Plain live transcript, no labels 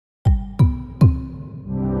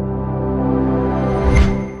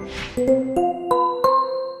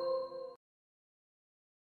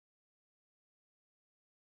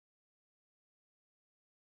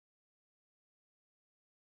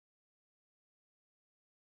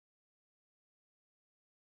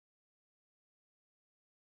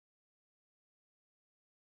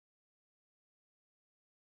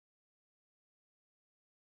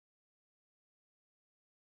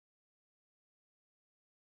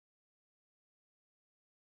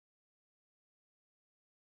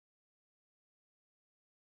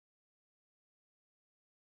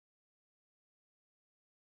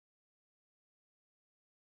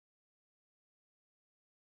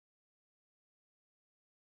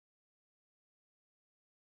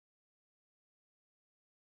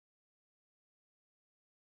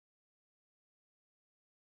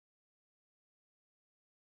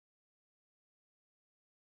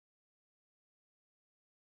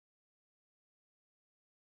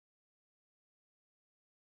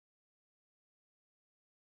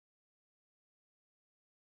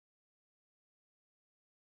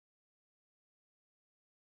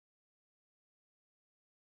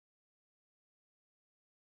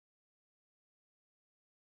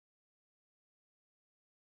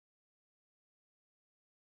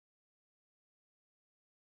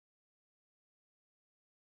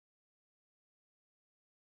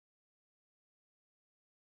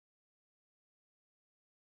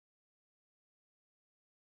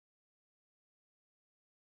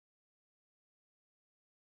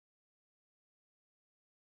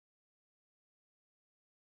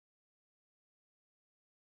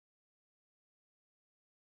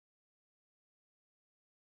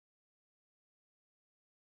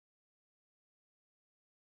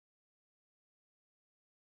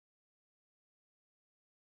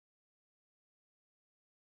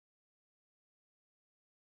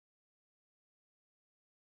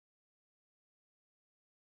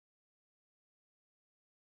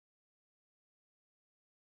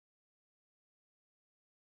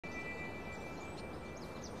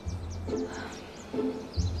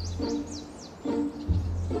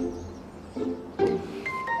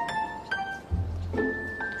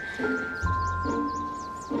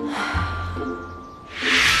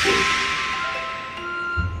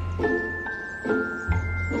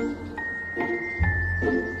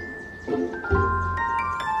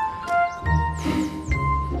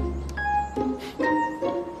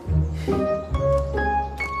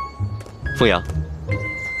凤阳，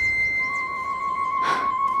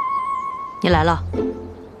你来了，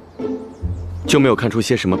就没有看出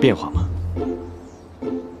些什么变化吗？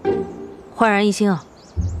焕然一新啊！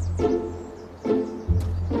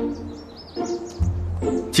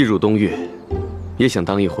既入东岳，也想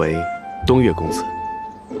当一回东岳公子。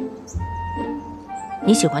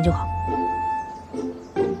你喜欢就好。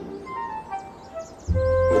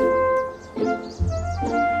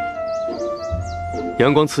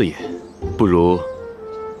阳光刺眼，不如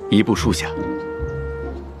移步树下。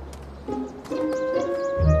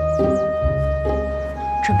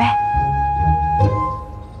准备。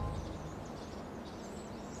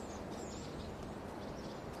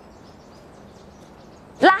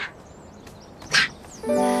拉。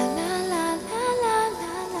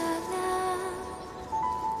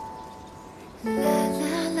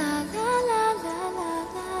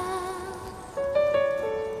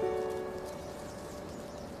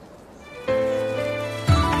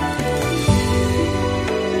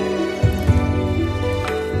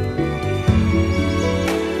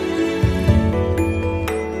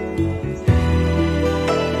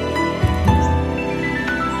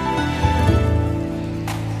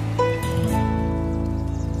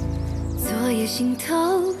心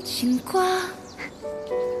头牵挂，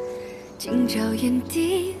今朝眼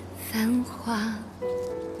底繁华。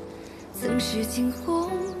曾是惊鸿，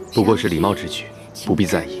不过是礼貌之举，不必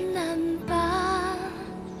在意。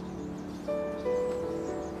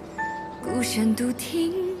孤山独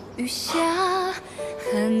听雨下，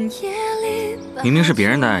寒夜里明明是别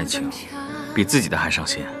人的爱情，比自己的还伤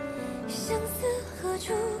心。相思何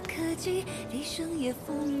处可及，笛声也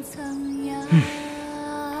风苍凉。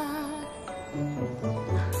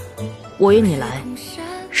我约你来，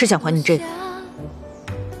是想还你这个。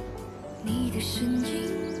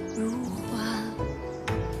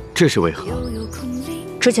这是为何？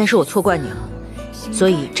之前是我错怪你了，所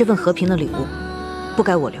以这份和平的礼物不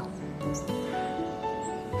该我留。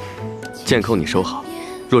剑扣你收好，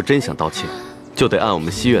若真想道歉，就得按我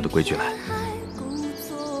们西岳的规矩来。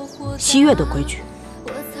西岳的规矩？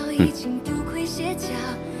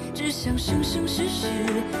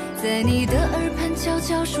在你的耳畔悄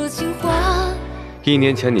悄说情话。1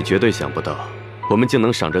年前你绝对想不到，我们竟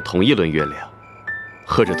能赏着同一轮月亮，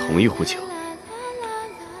喝着同一壶酒。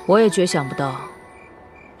我也绝想不到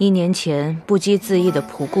，1年前不羁恣意的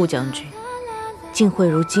仆固将军，竟会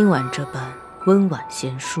如今晚这般温婉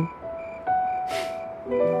贤淑。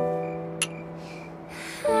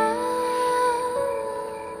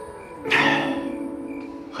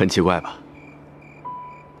很奇怪吧？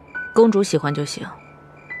公主喜欢就行。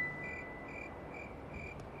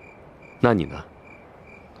那你呢？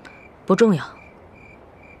不重要。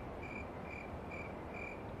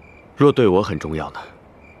若对我很重要呢？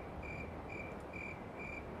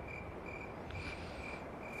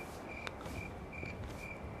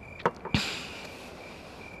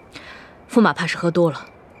驸马怕是喝多了，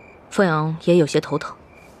凤阳也有些头疼。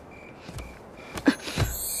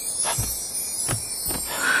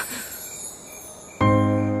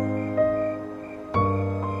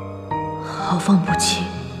豪放不羁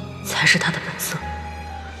才是他的本色，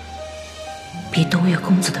比东岳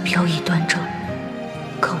公子的飘逸端正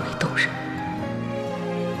更为动人。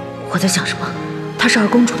我在想什么？他是二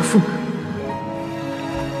公主的驸马。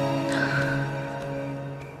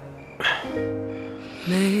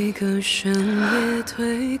每个深夜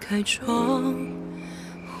推开窗，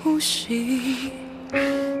呼吸，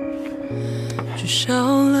只少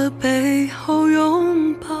了背后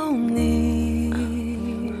拥抱你。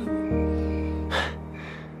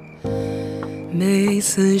每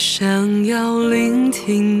次想要聆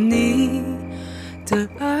听你的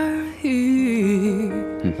耳语，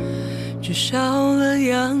只少了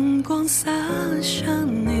阳光洒向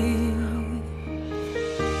你。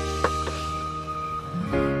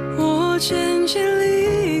我渐渐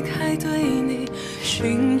离开，对你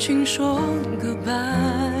轻轻说个拜，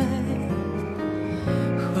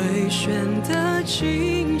回旋的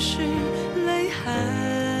尽是泪海。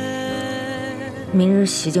明日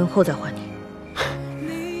洗净后再还你。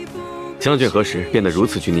将军何时变得如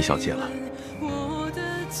此拘泥小节了？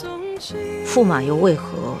驸马又为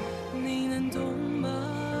何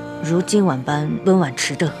如今晚般温婉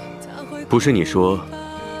持正？不是你说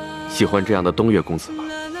喜欢这样的东岳公子吗？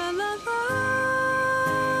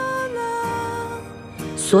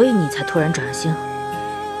所以你才突然转了心。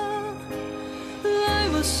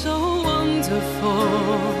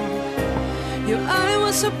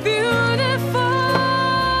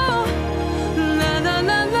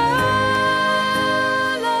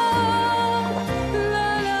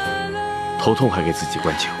头痛还给自己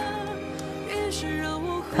灌酒。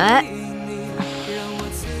哎，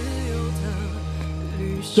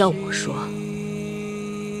要我说，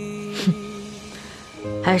哼，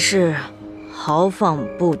还是豪放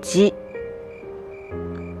不羁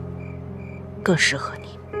更适合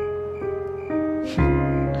你。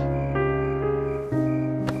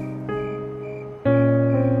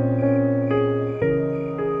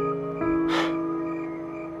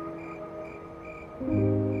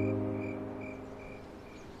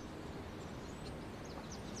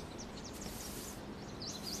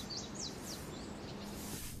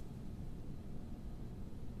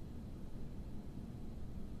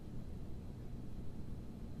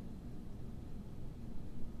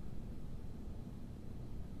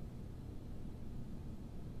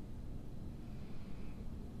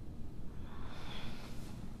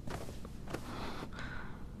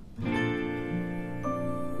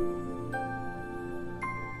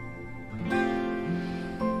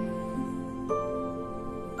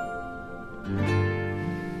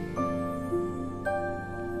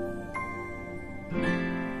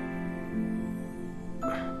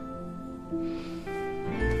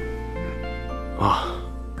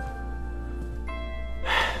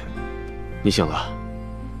你醒了，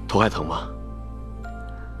头还疼吗？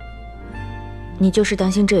你就是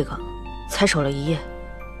担心这个，才守了一夜。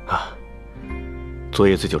啊，昨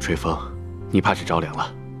夜醉酒吹风，你怕是着凉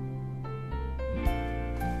了。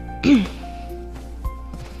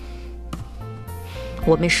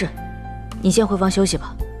我没事，你先回房休息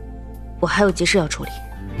吧，我还有急事要处理。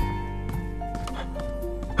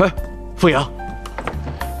哎，凤阳。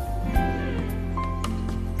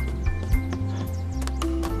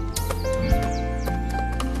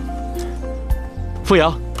凤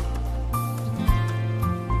阳，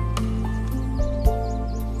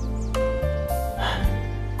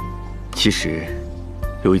其实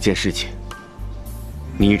有一件事情，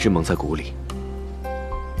你一直蒙在鼓里。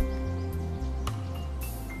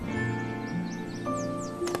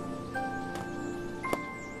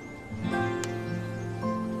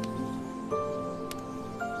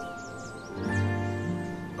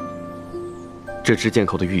这支箭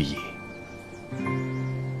口的寓意，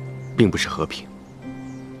并不是和平。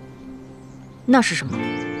那是什么？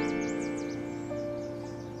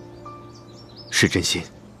是真心。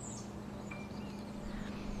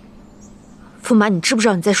驸马，你知不知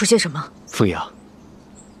道你在说些什么？凤阳，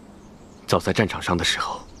早在战场上的时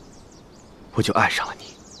候，我就爱上了你。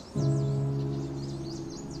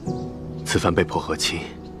此番被迫和亲，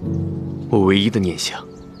我唯一的念想，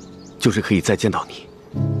就是可以再见到你。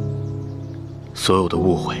所有的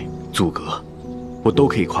误会、阻隔，我都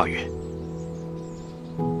可以跨越。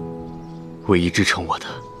唯一支撑我的，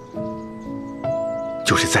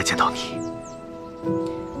就是再见到你。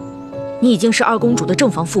你已经是二公主的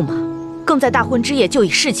正房驸马，更在大婚之夜就已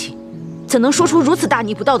侍寝，怎能说出如此大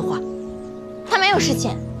逆不道的话？他没有侍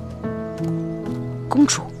寝。公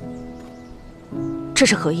主，这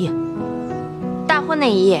是何意？大婚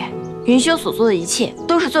那一夜，云修所做的一切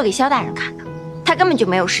都是做给萧大人看的，他根本就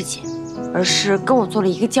没有侍寝，而是跟我做了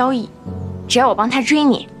一个交易，只要我帮他追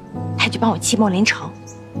你，他就帮我弃墨连城。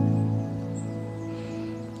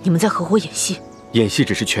你们在合伙演戏？演戏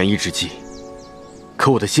只是权宜之计，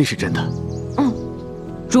可我的心是真的。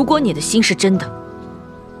如果你的心是真的，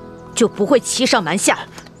就不会欺上瞒下，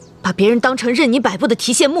把别人当成任你摆布的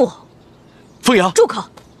提线木偶。凤阳，住口！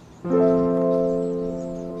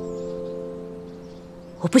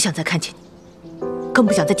我不想再看见你，更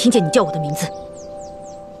不想再听见你叫我的名字。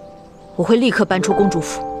我会立刻搬出公主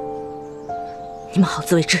府，你们好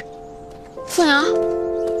自为之。凤阳。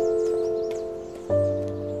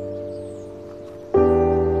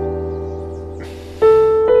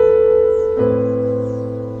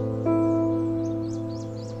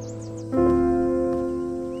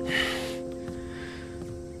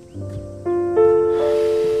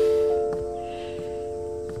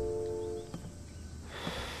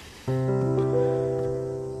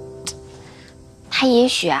他也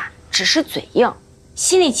许只是嘴硬，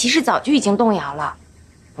心里其实早就已经动摇了。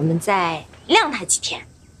我们再晾他几天，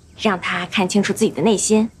让他看清楚自己的内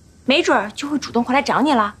心，没准儿就会主动回来找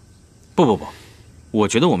你了。不，我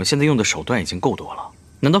觉得我们现在用的手段已经够多了。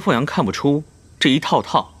难道凤阳看不出这一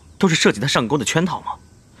套都是设计他上钩的圈套吗？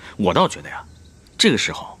我倒觉得这个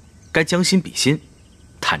时候该将心比心，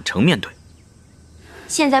坦诚面对。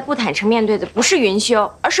现在不坦诚面对的不是云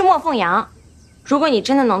修，而是莫凤阳。如果你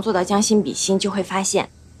真的能做到将心比心，就会发现，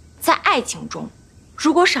在爱情中，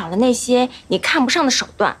如果少了那些你看不上的手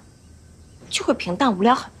段，就会平淡无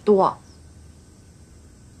聊很多。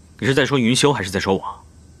你是在说云修还是在说我？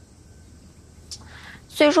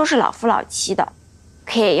虽说是老夫老妻的，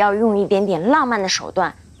可也要用一点点浪漫的手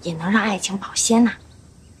段，也能让爱情保鲜呐。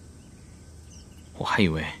我还以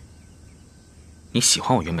为你喜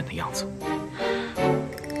欢我原本的样子。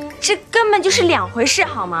这根本就是两回事，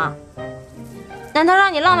好吗？难道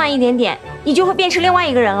让你浪漫一点点，你就会变成另外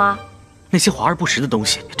一个人了？那些华而不实的东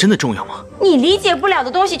西真的重要吗？你理解不了的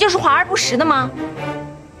东西就是华而不实的吗？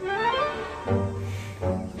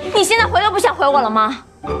你现在回都不想回我了吗？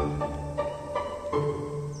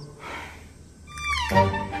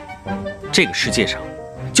这个世界上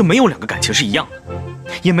就没有两个感情是一样的，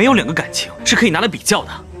也没有两个感情是可以拿来比较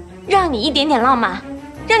的。让你一点点浪漫，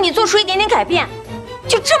让你做出一点点改变，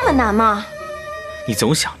就这么难吗？你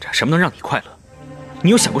总想着什么能让你快乐，你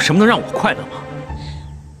有想过什么能让我快乐吗？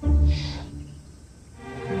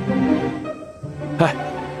哎，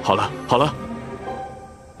好了好了，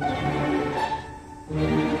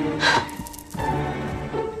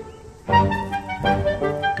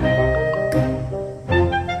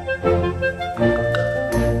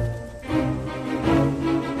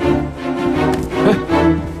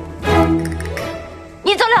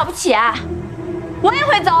你走了不起啊？我也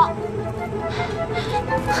会走。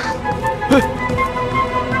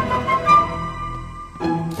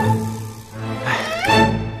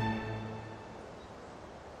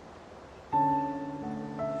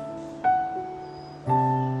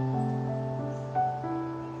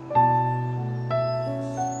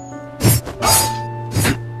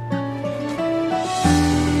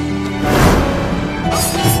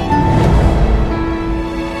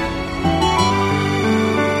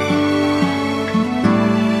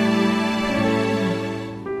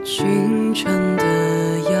清晨的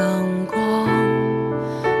阳光，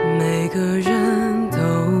每个人都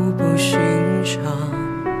不寻常。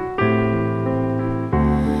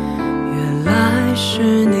原来是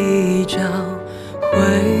你教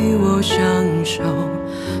会我享受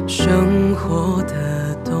生活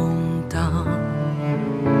的动荡，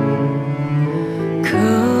可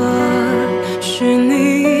是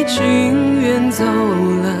你已经远走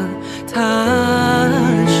了他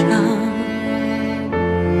乡。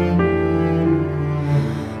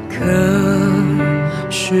可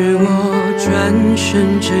是我转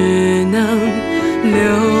身只能留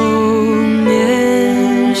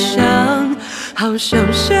念想，好想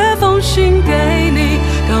写封信给你，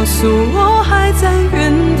告诉我还在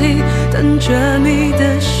原地等着你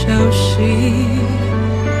的消息，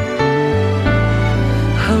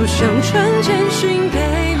好想传简讯给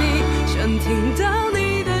你，想听到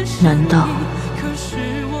你的声音。难道可是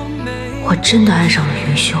我真的爱上了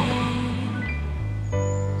云修？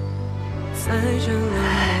在这冷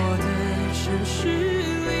漠的城市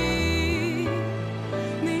里，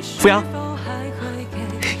扶摇，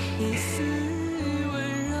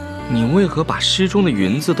你为何把诗中的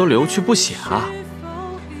云字都留去不写啊？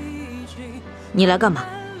你来干嘛？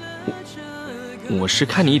我是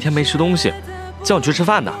看你一天没吃东西，叫你去吃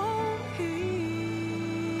饭的。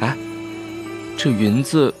哎，这云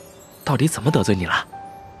字到底怎么得罪你了？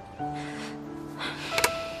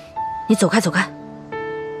你走开，走开！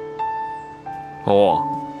哦，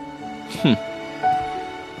哼。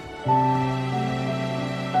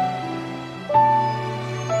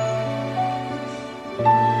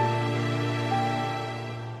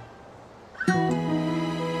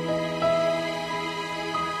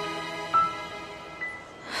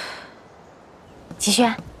齐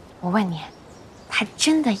轩，我问你，他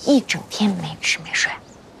真的一整天没吃没睡，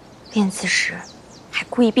练字时还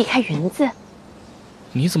故意避开云字？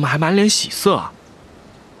你怎么还满脸喜色啊？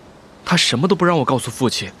他什么都不让我告诉父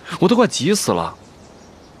亲，我都快急死了。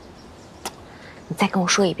你再跟我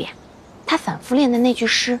说一遍，他反复练的那句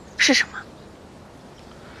诗是什么？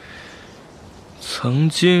曾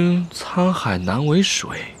经沧海难为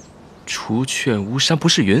水，除却巫山不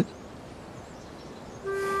是云。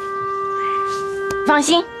放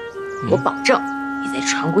心，我保证，你再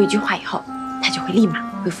传过一句话以后，他就会立马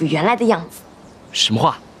恢复原来的样子。什么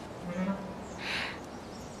话？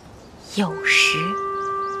有时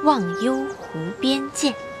忘忧湖边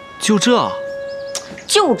见。就这？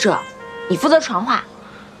就这，你负责传话，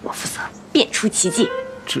我负责变出奇迹。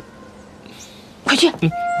这，快去！快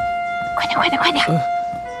点，快点，快点！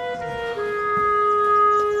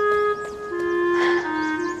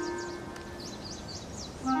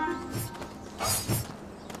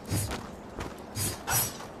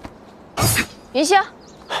云修，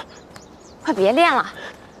快别练了，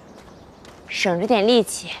省着点力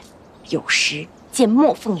气，有时见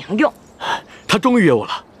墨凤阳用。他终于约我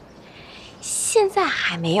了。现在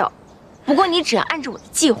还没有，不过你只要按照我的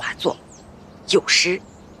计划做，有时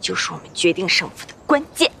就是我们决定胜负的关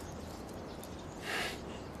键。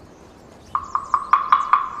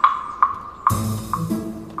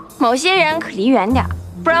某些人可离远点，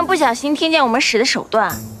不然不小心听见我们使的手段，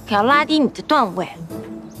可要拉低你的段位。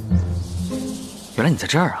原来你在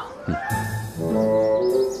这儿啊！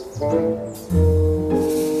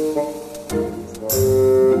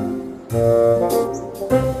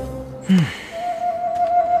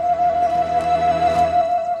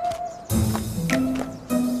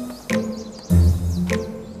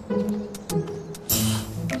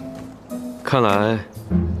看来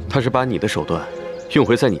他是把你的手段用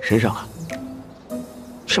回在你身上了。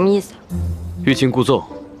什么意思？欲擒故纵，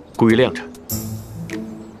故意晾着。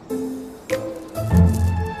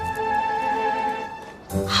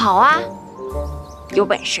好啊，有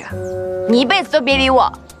本事你一辈子都别理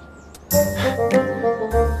我。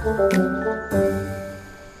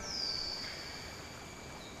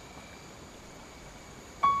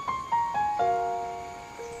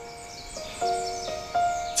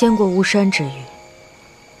见过巫山之云，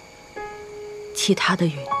其他的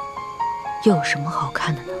云又有什么好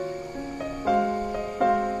看的呢？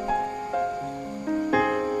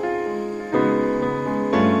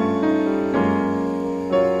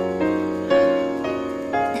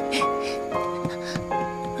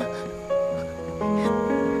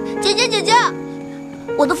姐姐，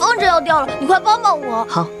我的风筝要掉了，你快帮帮我。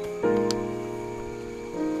好。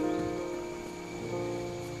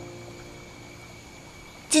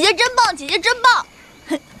姐姐真棒，姐姐真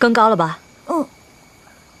棒。更高了吧？嗯。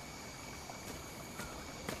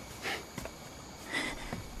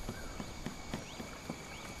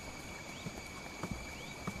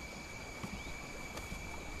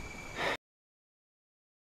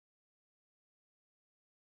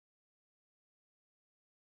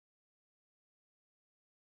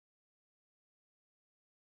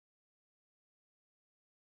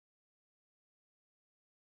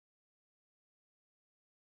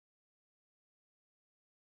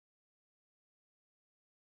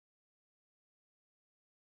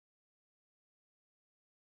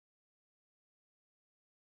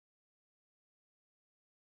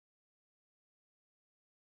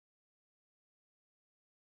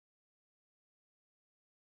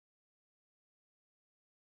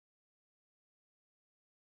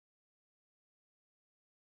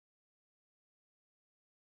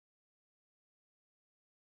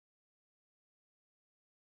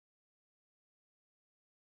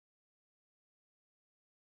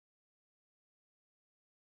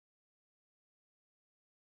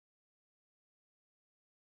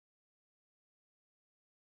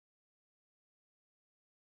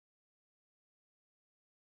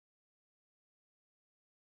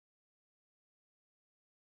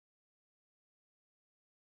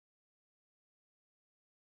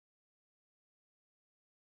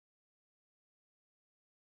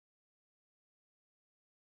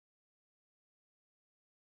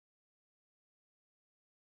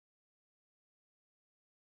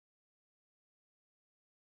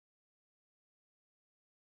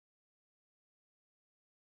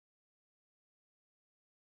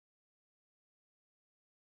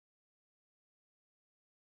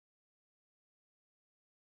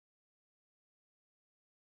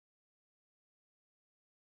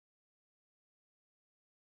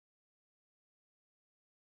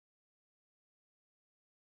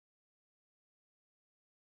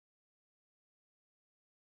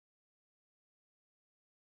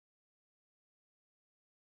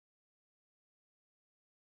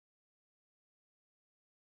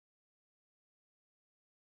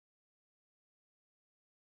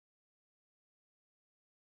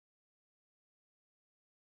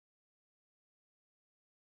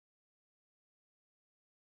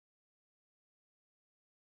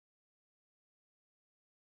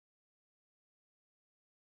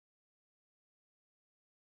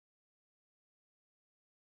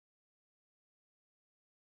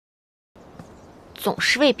总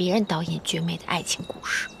是为别人导演绝美的爱情故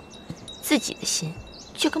事，自己的心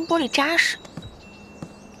就跟玻璃渣似的。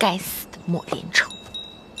该死的墨连城！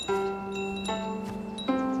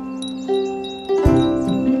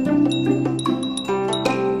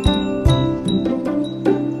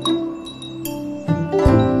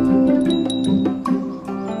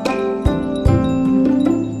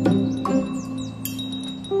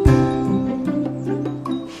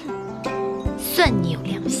算你有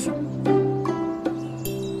良心。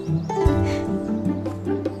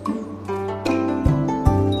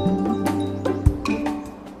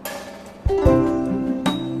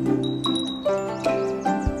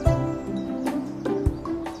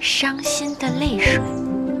伤心的泪水，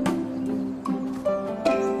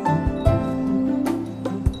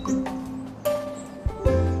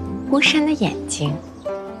巫山的眼睛，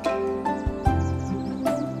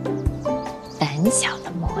胆小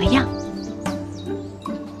的模样，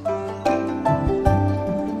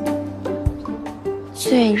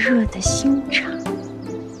最热的心肠。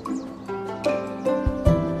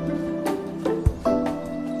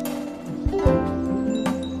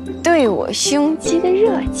对我胸肌的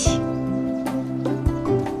热情。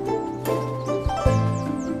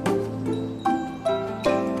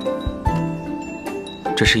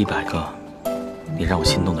这是100个你让我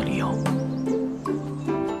心动的理由。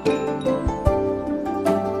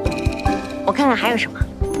我看看还有什么。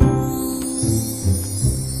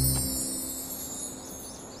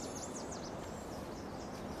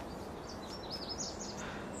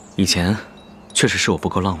以前确实是我不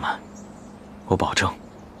够浪漫，我保证，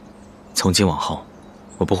从今往后，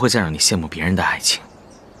我不会再让你羡慕别人的爱情。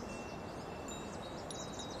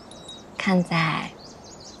看在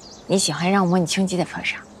你喜欢让我摸你胸肌的份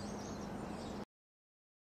上。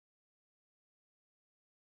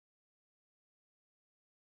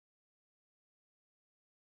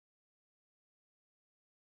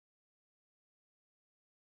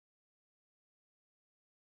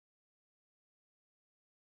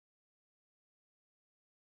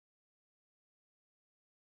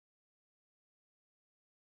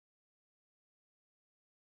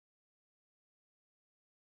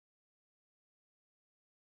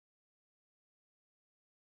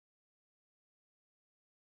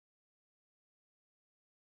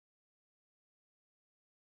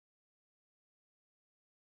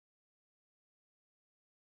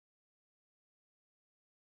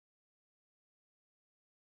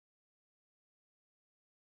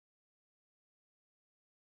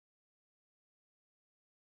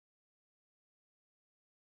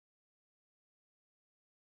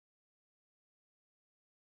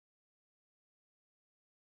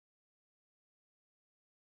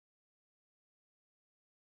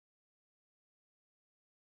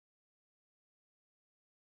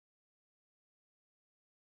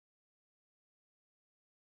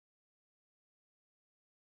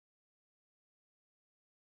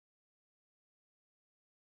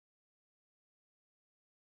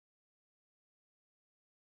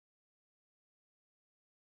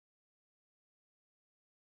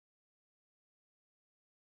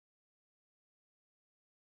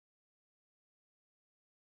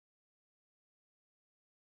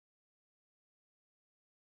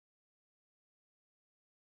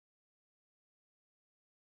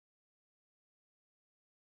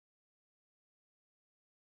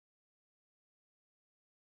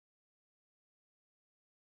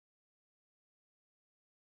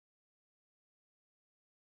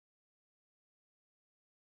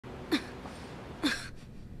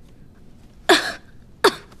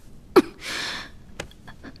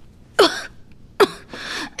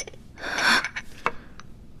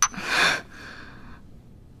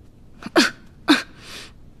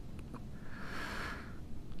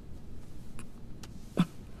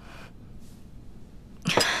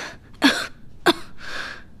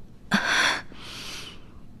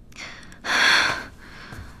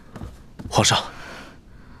皇上，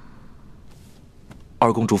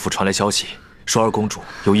二公主府传来消息，说二公主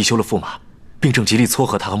有意休了驸马，并正极力撮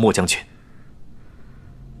合她和莫将军。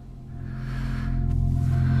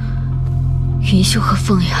云秀和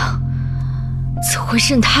凤阳怎会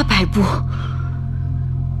任他摆布？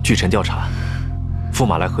据臣调查，驸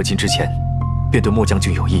马来和亲之前，便对莫将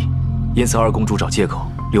军有意，因此二公主找借口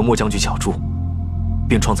留莫将军小住，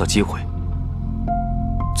并创造机会，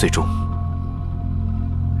最终。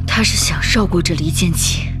 他是想绕过这离间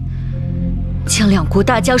期，将两国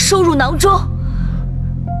大将收入囊中。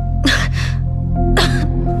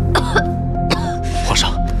皇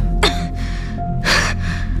上，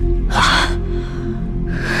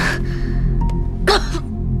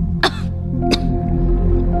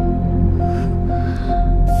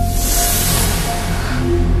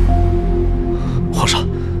皇上，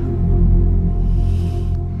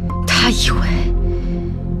他以为。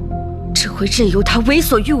 会任由他为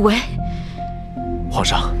所欲为。皇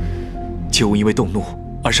上，切勿因为动怒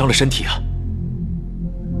而伤了身体啊！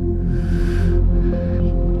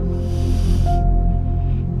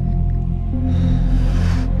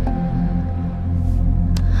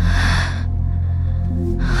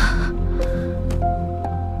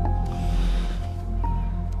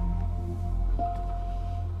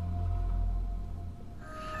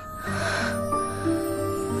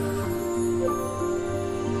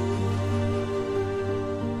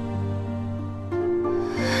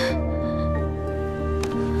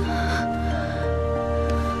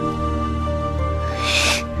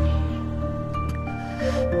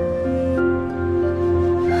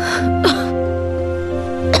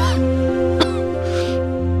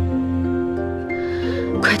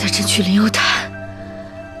去灵幽潭，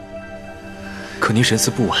可您神思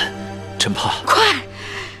不稳，臣怕。快！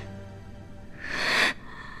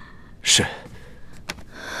是。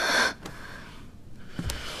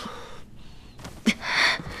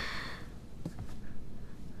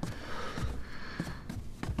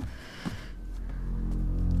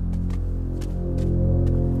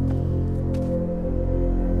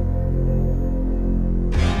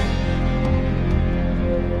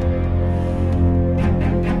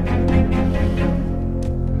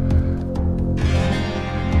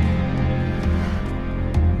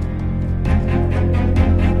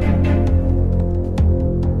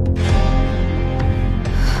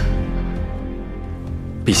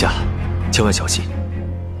陛下，千万小心，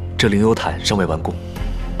这灵幽毯尚未完工，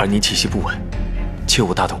而您气息不稳，切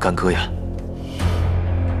勿大动干戈呀。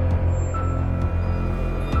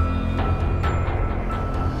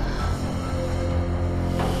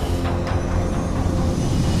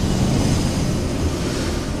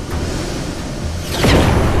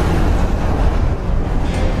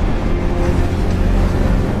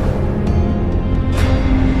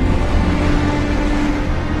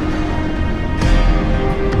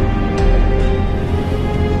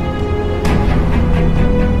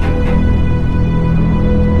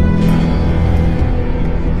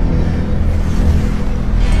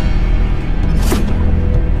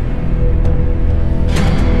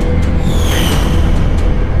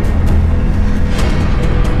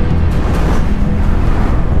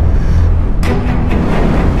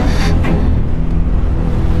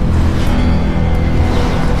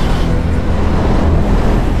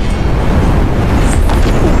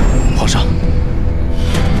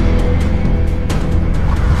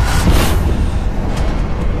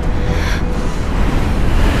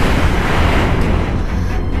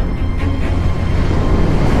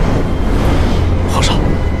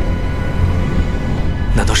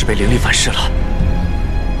 被灵力反噬了。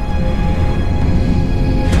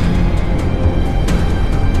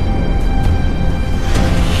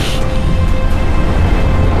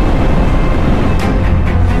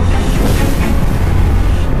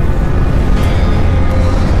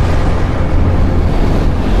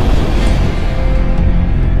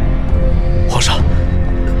皇上，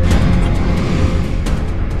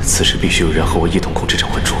此时必须有人和我一同控制镇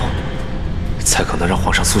魂珠，才可能让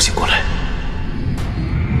皇上苏醒过来。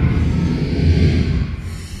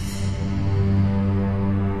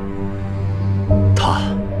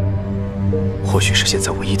 或许是现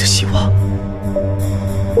在唯一的希望。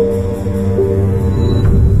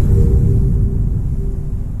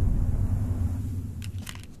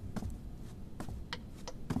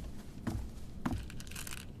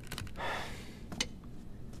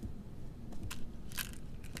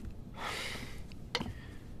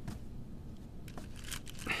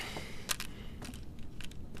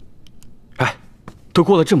哎，都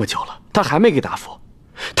过了这么久了，他还没给答复，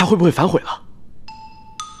他会不会反悔了？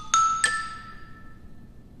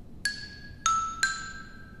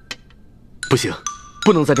 不行，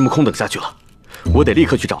不能再这么空等下去了，我得立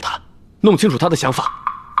刻去找他，弄清楚他的想法。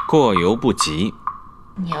过犹不及，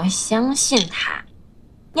你要相信他，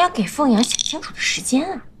你要给凤阳想清楚的时间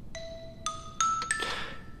啊！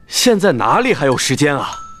现在哪里还有时间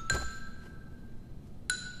啊？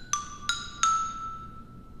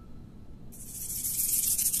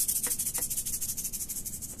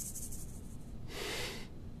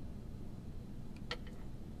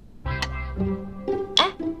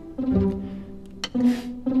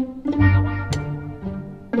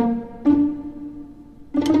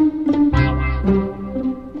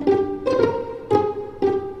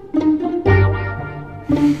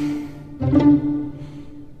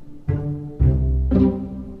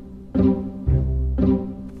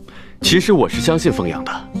其实我是相信凤阳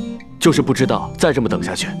的，就是不知道再这么等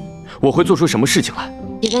下去，我会做出什么事情来。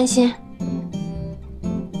别担心，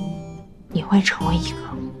你会成为一个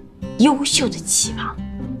优秀的棋王。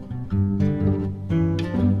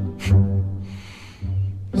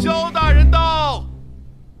萧大人到。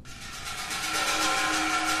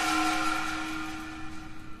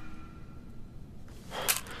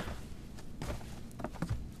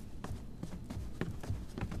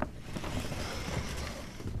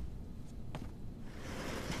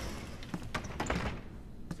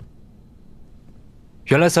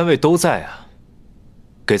 原来三位都在啊，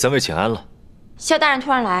给三位请安了。萧大人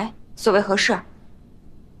突然来，所为何事？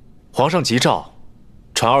皇上急诏，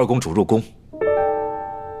传二公主入宫。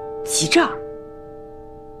急诏？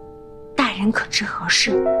大人可知何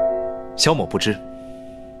事？萧某不知。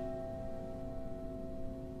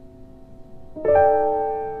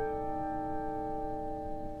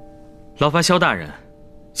劳烦萧大人，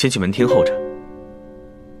先去门厅候着。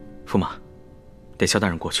驸马，带萧大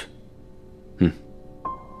人过去。嗯。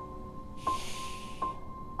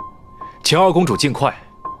 请二公主尽快。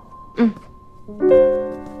嗯。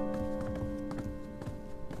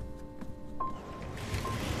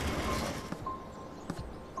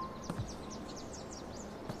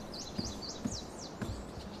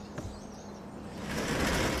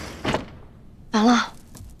完了，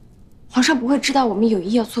皇上不会知道我们有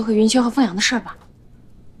意要撮合云修和凤阳的事吧？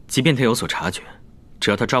即便他有所察觉，只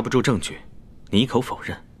要他抓不住证据，你一口否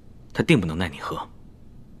认，他定不能奈你何。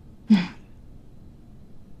嗯。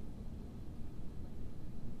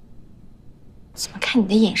 怎么看你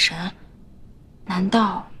的眼神？难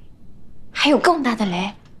道还有更大的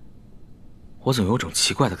雷？我总有种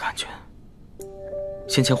奇怪的感觉。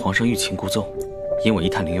先前皇上欲擒故纵，引我一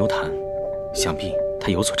探灵幽潭，想必他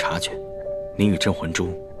有所察觉。您与镇魂珠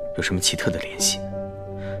有什么奇特的联系？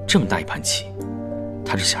这么大一盘棋，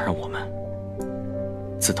他是想让我们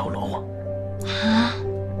自投罗网。啊！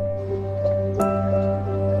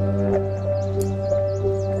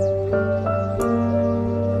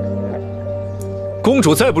公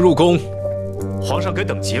主再不入宫，皇上该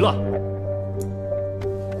等急了。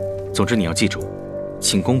总之你要记住，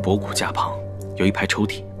寝宫博骨架旁有一排抽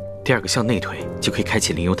屉，第2个向内推就可以开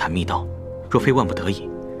启灵幽潭密道。若非万不得已，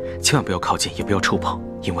千万不要靠近，也不要触碰，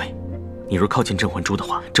因为你若靠近镇魂珠的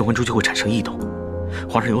话，镇魂珠就会产生异动，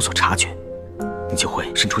皇上有所察觉，你就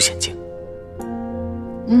会身处险境。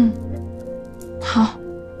嗯，好，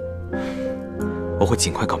我会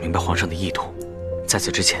尽快搞明白皇上的意图。在此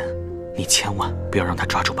之前，你千万不要让他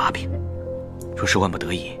抓住把柄。若是万不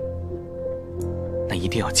得已，那一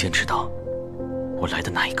定要坚持到我来的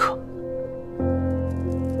那一刻。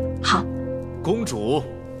好，公主。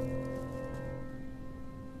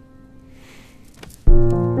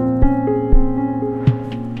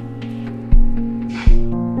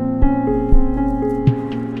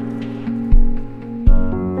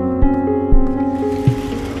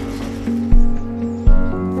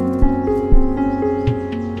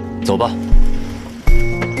走吧。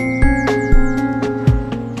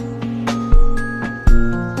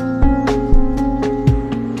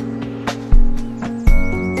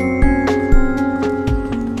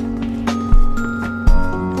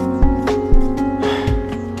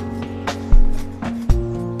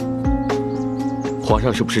皇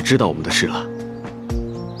上是不是知道我们的事了？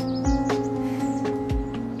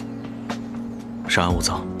稍安勿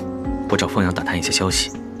躁，我找凤阳打探一些消息，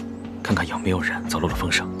看看有没有人走漏了风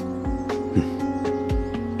声。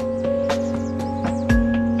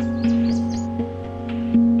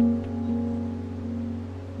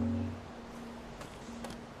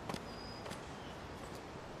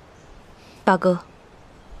大哥，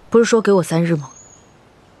不是说给我3日吗？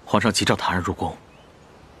皇上急召他人入宫，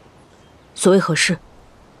所谓何事？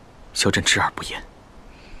小朕知而不言。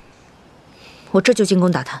我这就进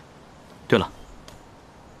宫打探。对了，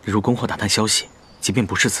入宫后打探消息，即便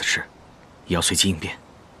不是此事，也要随机应变。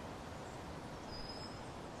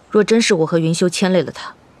若真是我和云修牵累了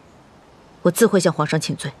他，我自会向皇上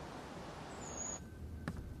请罪。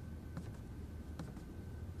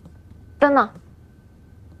等等，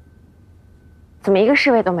怎么一个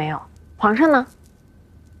侍卫都没有？皇上呢？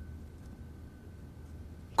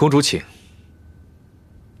公主请。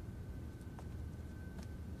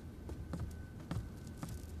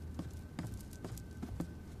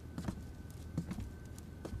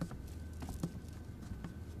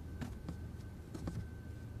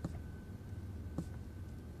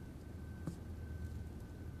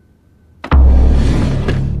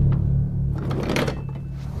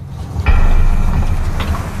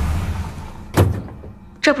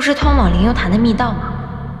这不是通往灵幽潭的密道吗？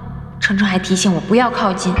程程还提醒我不要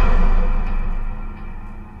靠近。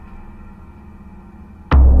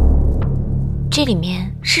这里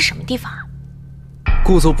面是什么地方啊？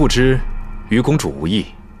故作不知，与公主无异。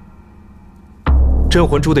镇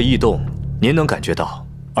魂珠的异动，您能感觉到，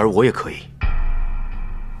而我也可以。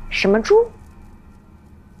什么珠？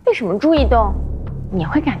为什么珠异动，你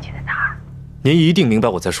会感觉得到啊？您一定明白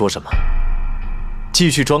我在说什么。继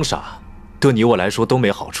续装傻，对你我来说都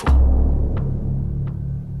没好处。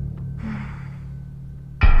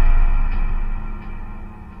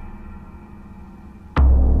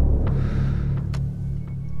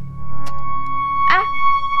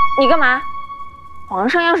你干嘛？皇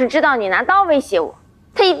上要是知道你拿刀威胁我，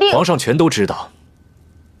他一定……皇上全都知道。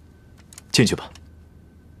进去吧。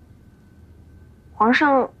皇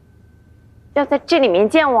上要在这里面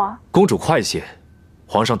见我？公主快些，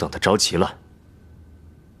皇上等得着急了。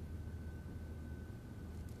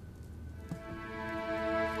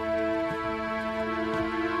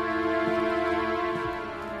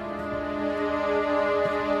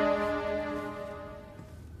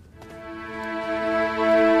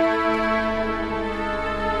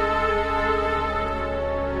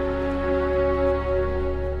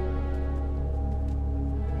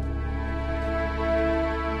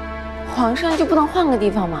皇上就不能换个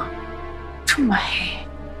地方吗？这么黑，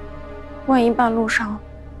万一半路上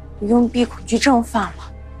我用闭恐惧症犯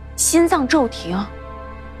了，心脏骤停，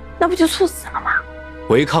那不就猝死了吗？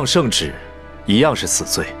违抗圣旨，一样是死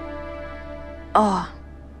罪。哦，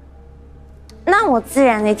那我自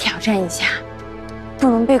然得挑战一下，不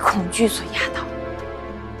能被恐惧所压倒。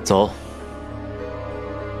走。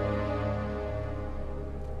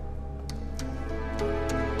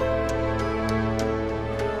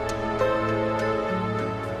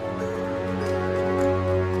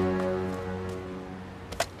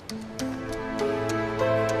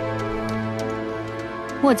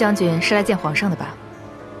莫将军是来见皇上的吧？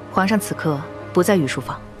皇上此刻不在御书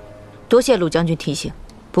房。多谢陆将军提醒。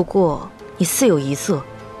不过你似有疑色，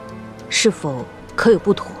是否可有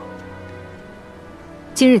不妥？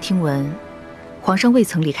今日听闻，皇上未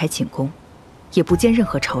曾离开寝宫，也不见任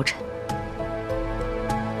何朝臣。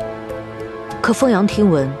可凤阳听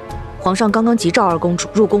闻，皇上刚刚急召二公主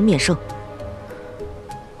入宫面圣。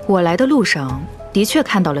我来的路上的确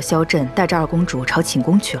看到了萧震带着二公主朝寝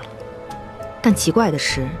宫去了，但奇怪的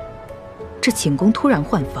是，这寝宫突然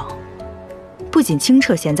换防，不仅清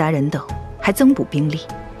撤闲杂人等，还增补兵力，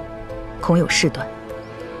恐有事端。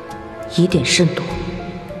疑点甚多，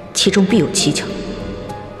其中必有蹊跷。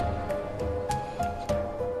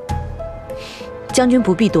将军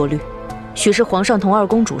不必多虑，许是皇上同二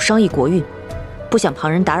公主商议国运，不想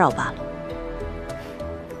旁人打扰罢了。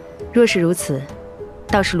若是如此，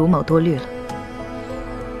倒是卢某多虑了。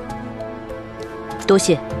多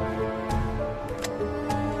谢。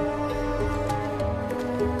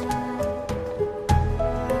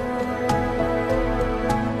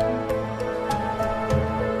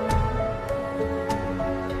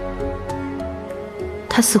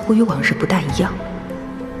他似乎与往日不大一样。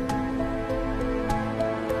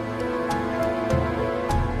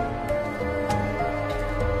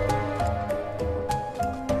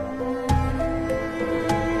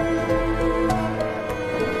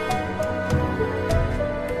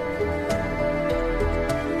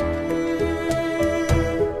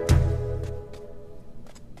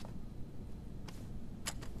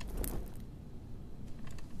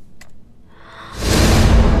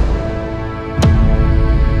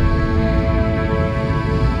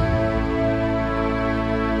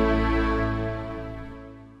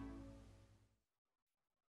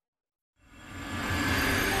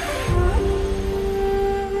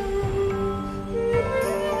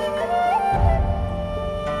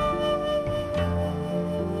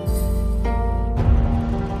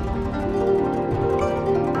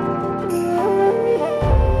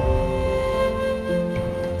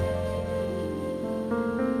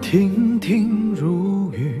亭亭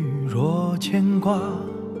如玉若牵挂，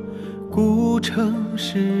古城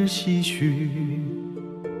是唏嘘。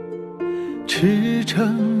驰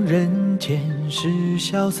骋人间是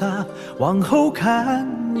潇洒，往后看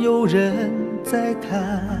有人在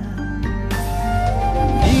谈。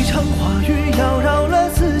一场花雨妖娆了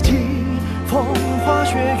四季，风花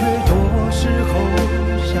雪月多时候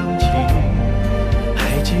想起。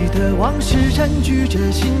还记得往事占据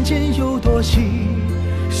着心间有多细，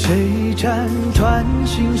谁辗转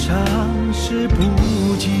心上是不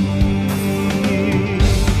及。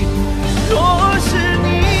若是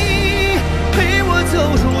你陪我走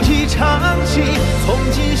入一场戏，从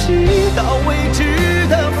今夕到未知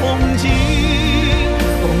的风景，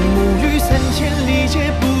风沐雨3000里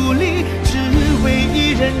皆不离，只为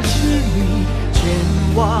一人痴迷，全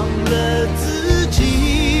忘了自己。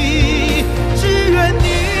只愿你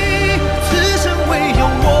此生唯有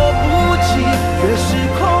我不弃，越是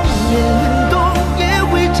空眼动也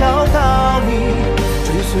会找到你，追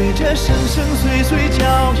随着生生岁岁脚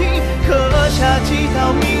印，